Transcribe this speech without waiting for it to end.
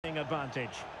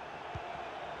advantage.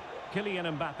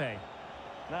 Kylian Mbappe.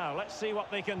 Now, let's see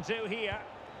what they can do here.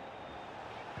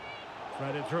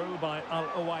 Threaded through by Al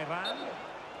Owairan,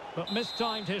 but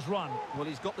mistimed his run. Well,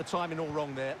 he's got the timing all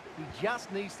wrong there. He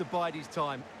just needs to bide his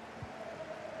time.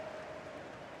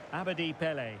 Abedi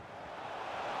Pele.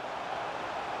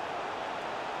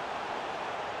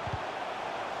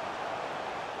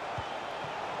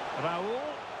 Raul.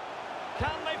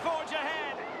 Can they forge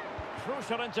ahead?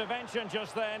 Crucial intervention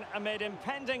just then amid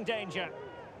impending danger.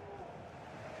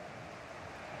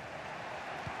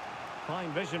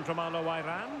 Fine vision from Al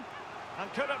Owairan.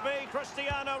 And could it be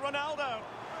Cristiano Ronaldo?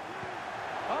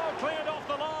 Oh, cleared off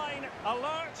the line.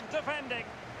 Alert defending.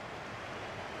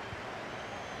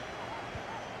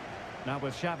 Now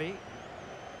with Xavi.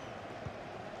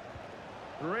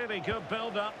 Really good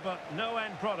build-up, but no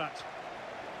end product.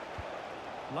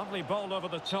 Lovely ball over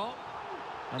the top.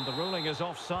 And the ruling is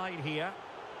offside here.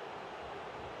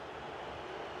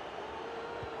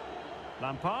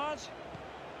 Lampard.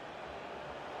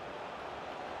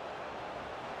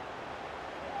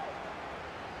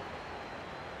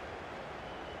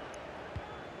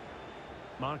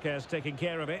 Marquez taking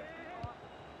care of it.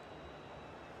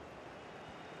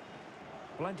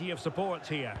 Plenty of support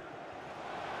here.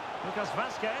 Lucas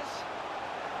Vazquez.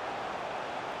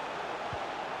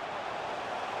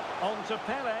 On to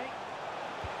Pele.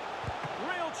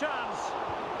 Real chance.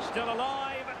 Still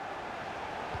alive.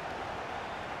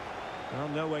 Well,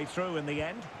 no way through in the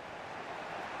end.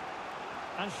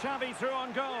 And Xavi through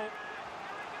on goal.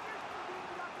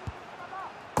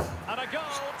 And a goal.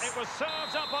 It was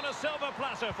served up on a silver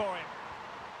platter for him.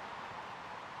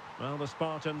 Well, the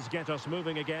Spartans get us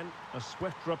moving again. A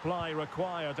swift reply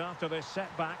required after this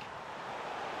setback.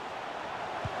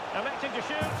 Electing to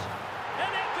shoot.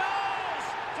 And it goes!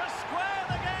 To square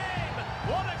the game!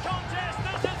 What a contest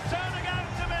this is turning out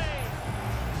to be!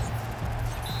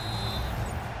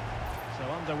 So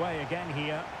underway again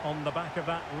here on the back of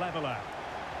that leveller.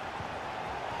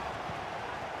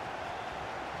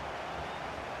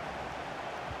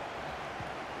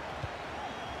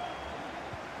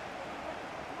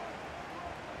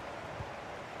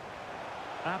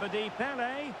 Abedi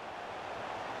Pele.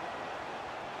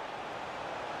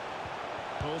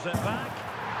 Pulls it back.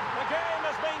 The game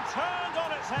has been turned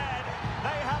on its head.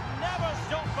 They have never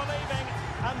stopped believing,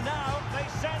 and now they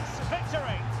sense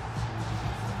victory.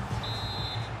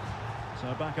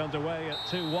 So back underway at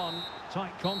 2-1.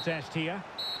 Tight contest here.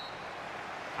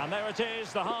 And there it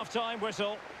is, the half-time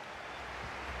whistle.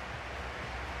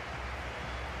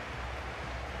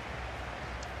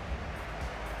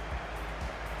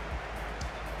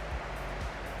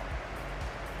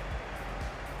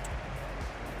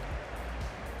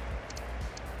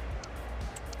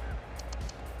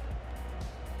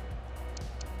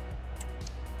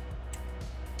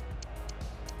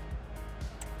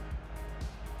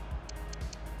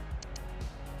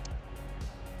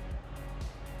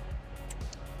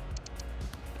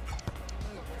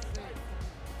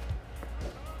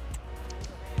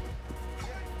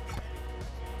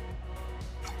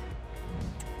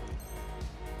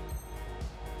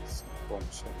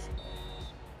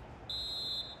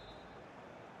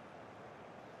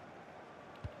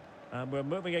 And we're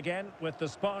moving again with the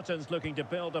Spartans looking to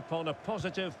build upon a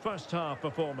positive first-half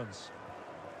performance.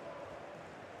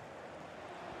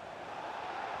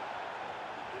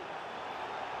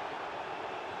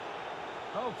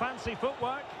 Oh, fancy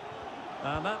footwork.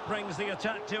 And that brings the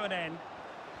attack to an end.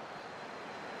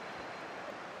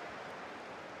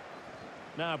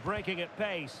 Now breaking at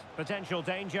pace. Potential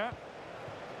danger.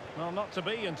 Well, not to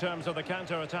be in terms of the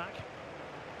counter-attack.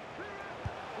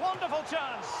 Wonderful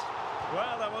chance.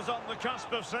 Well, I was on the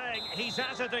cusp of saying he's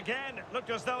at it again. Looked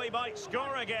as though he might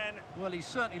score again. Well, he's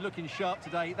certainly looking sharp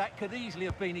today. That could easily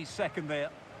have been his second there.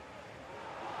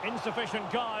 Insufficient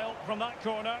guile from that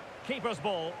corner. Keeper's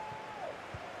ball.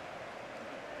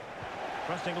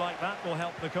 Pressing like that will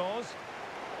help the cause.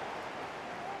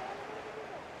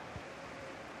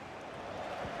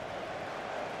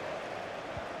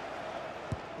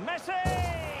 Messi!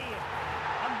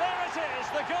 And there it is,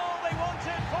 the goal they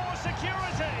wanted for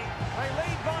security. They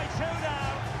lead by 2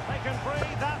 now. They can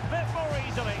breathe that bit more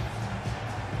easily.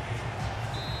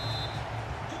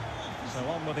 So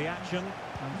on with the action,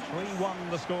 and 3-1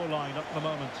 the scoreline at the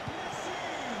moment.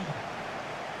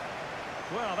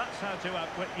 Well, that's how to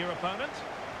outwit your opponent.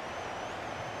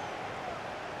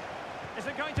 Is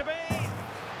it going to be?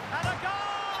 And a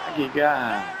goal!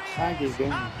 Sagiga. There he is!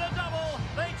 And the double!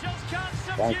 They just can't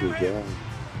subdue him!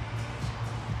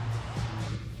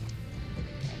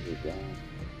 Sagiga.